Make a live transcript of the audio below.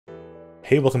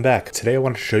Hey, welcome back. Today I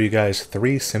wanted to show you guys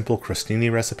 3 simple crostini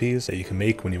recipes that you can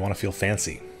make when you want to feel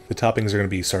fancy. The toppings are going to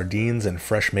be sardines and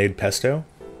fresh made pesto,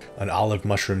 an olive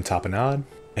mushroom tapenade,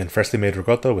 and freshly made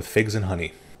ricotta with figs and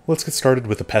honey. Let's get started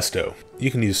with the pesto.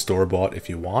 You can use store-bought if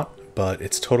you want, but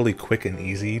it's totally quick and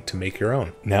easy to make your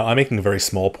own. Now, I'm making a very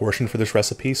small portion for this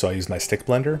recipe, so I use my stick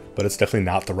blender, but it's definitely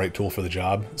not the right tool for the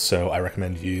job, so I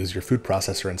recommend you use your food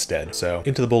processor instead. So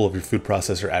into the bowl of your food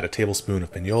processor, add a tablespoon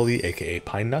of pignoli, aka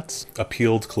pine nuts, a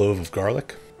peeled clove of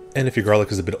garlic, and if your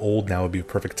garlic is a bit old, now would be a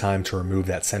perfect time to remove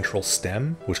that central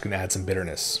stem, which can add some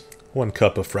bitterness. 1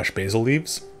 cup of fresh basil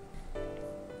leaves,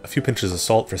 a few pinches of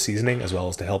salt for seasoning, as well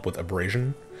as to help with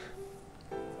abrasion.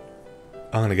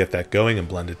 I'm going to get that going and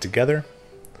blend it together.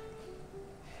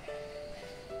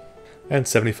 And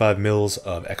 75 mils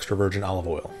of extra virgin olive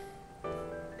oil.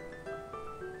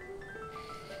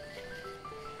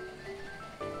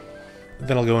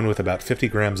 Then I'll go in with about 50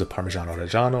 grams of Parmigiano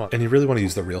Reggiano, and you really want to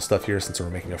use the real stuff here since we're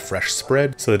making a fresh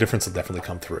spread, so the difference will definitely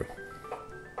come through.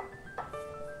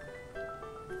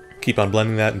 Keep on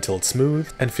blending that until it's smooth,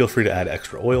 and feel free to add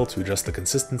extra oil to adjust the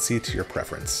consistency to your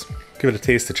preference. Give it a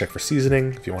taste to check for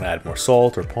seasoning. If you want to add more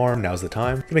salt or parm, now's the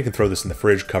time. Then we can throw this in the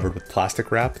fridge covered with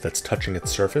plastic wrap that's touching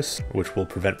its surface, which will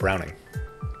prevent browning.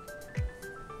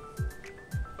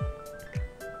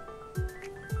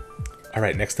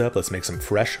 Alright, next up, let's make some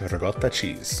fresh ricotta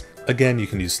cheese. Again, you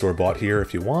can use store-bought here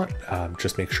if you want.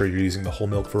 Just make sure you're using the whole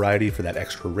milk variety for that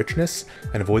extra richness,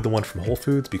 and avoid the one from Whole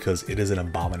Foods because it is an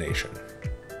abomination.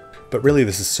 But really,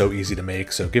 this is so easy to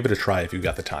make, so give it a try if you've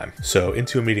got the time. So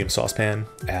into a medium saucepan,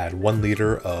 add 1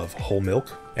 liter of whole milk,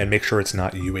 and make sure it's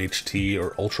not UHT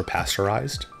or ultra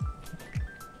pasteurized.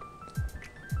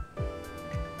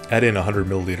 Add in 100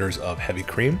 milliliters of heavy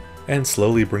cream, and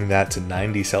slowly bring that to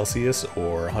 90 Celsius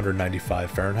or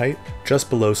 195 Fahrenheit, just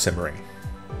below simmering.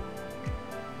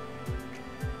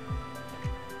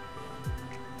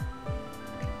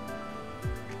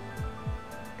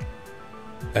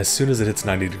 As soon as it hits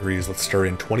 90 degrees, let's stir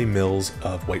in 20 mils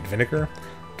of white vinegar,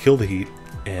 kill the heat,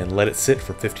 and let it sit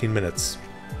for 15 minutes.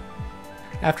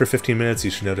 After 15 minutes,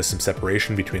 you should notice some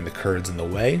separation between the curds and the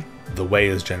whey. The whey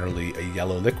is generally a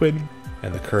yellow liquid,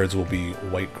 and the curds will be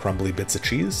white crumbly bits of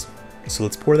cheese. So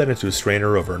let's pour that into a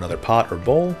strainer over another pot or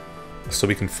bowl, so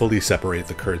we can fully separate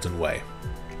the curds and whey.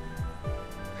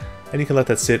 And you can let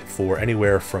that sit for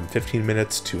anywhere from 15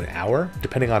 minutes to an hour,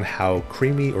 depending on how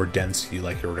creamy or dense you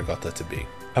like your ricotta to be.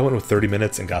 I went with 30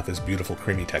 minutes and got this beautiful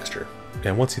creamy texture.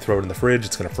 And once you throw it in the fridge,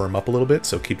 it's going to firm up a little bit,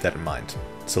 so keep that in mind.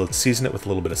 So let's season it with a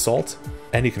little bit of salt,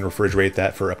 and you can refrigerate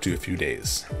that for up to a few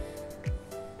days.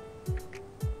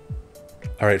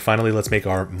 Alright, finally let's make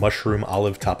our mushroom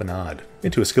olive tapenade.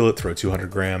 Into a skillet, throw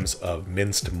 200 grams of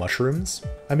minced mushrooms.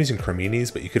 I'm using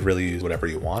creminis, but you could really use whatever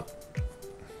you want.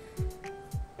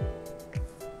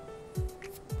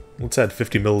 Let's add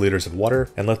 50 milliliters of water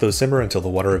and let those simmer until the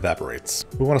water evaporates.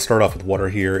 We want to start off with water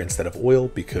here instead of oil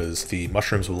because the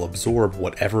mushrooms will absorb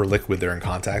whatever liquid they're in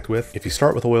contact with. If you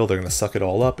start with oil, they're going to suck it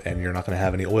all up and you're not going to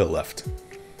have any oil left.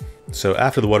 So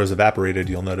after the water's evaporated,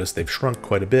 you'll notice they've shrunk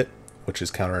quite a bit, which is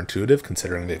counterintuitive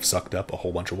considering they've sucked up a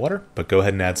whole bunch of water. But go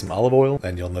ahead and add some olive oil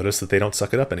and you'll notice that they don't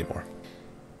suck it up anymore.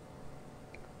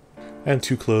 And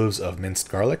 2 cloves of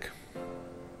minced garlic.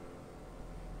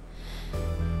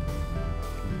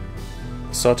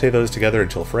 Saute those together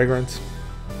until fragrant.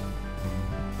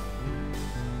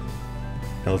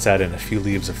 Now let's add in a few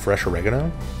leaves of fresh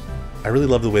oregano. I really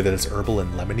love the way that its herbal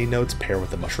and lemony notes pair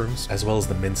with the mushrooms, as well as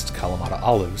the minced Kalamata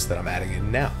olives that I'm adding in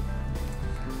now.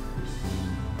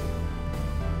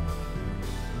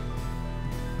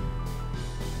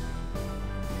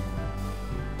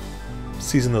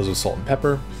 Season those with salt and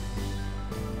pepper.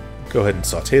 Go ahead and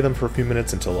saute them for a few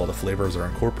minutes until all the flavors are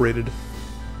incorporated.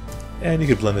 And you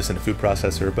could blend this in a food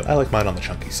processor, but I like mine on the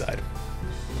chunky side.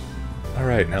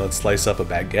 Alright, now let's slice up a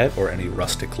baguette or any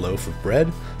rustic loaf of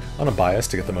bread on a bias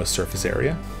to get the most surface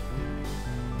area.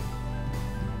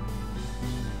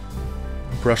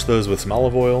 Brush those with some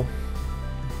olive oil.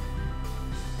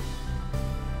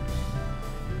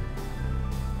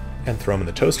 And throw them in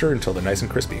the toaster until they're nice and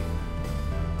crispy.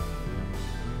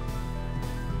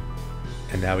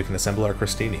 And now we can assemble our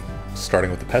crostini. Starting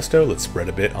with the pesto, let's spread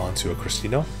a bit onto a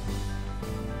crostino.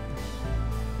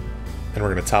 And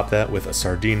we're going to top that with a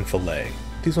sardine fillet.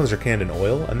 These ones are canned in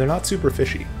oil, and they're not super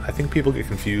fishy. I think people get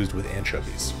confused with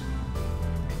anchovies.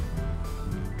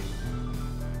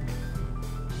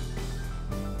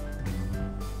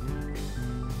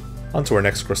 Onto our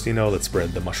next crostino, let's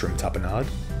spread the mushroom tapenade.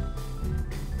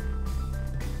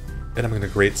 And I'm going to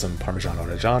grate some Parmigiano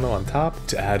Reggiano on top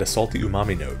to add a salty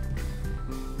umami note.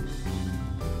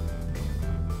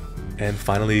 And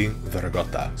finally, the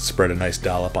ricotta. Spread a nice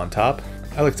dollop on top.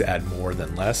 I like to add more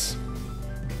than less.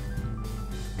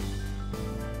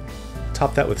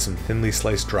 Top that with some thinly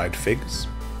sliced dried figs.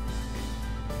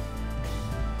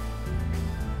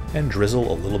 And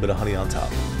drizzle a little bit of honey on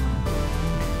top.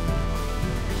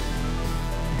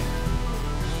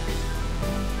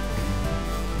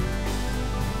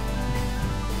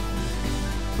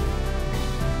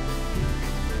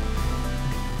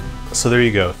 So there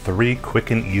you go, 3 quick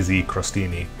and easy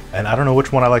crostini. And I don't know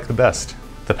which one I like the best.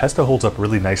 The pesto holds up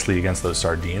really nicely against those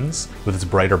sardines, with its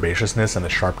bright herbaceousness and the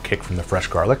sharp kick from the fresh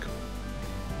garlic.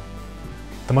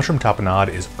 The mushroom tapenade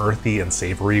is earthy and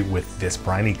savory with this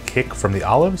briny kick from the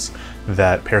olives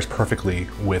that pairs perfectly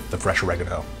with the fresh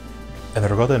oregano. And the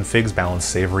ricotta and figs balance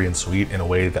savory and sweet in a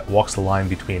way that walks the line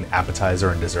between appetizer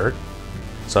and dessert.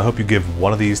 So I hope you give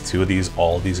one of these, 2 of these,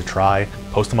 all of these a try.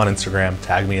 Post them on Instagram,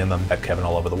 tag me in them at Kevin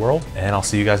All Over the World, and I'll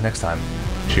see you guys next time.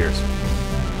 Cheers.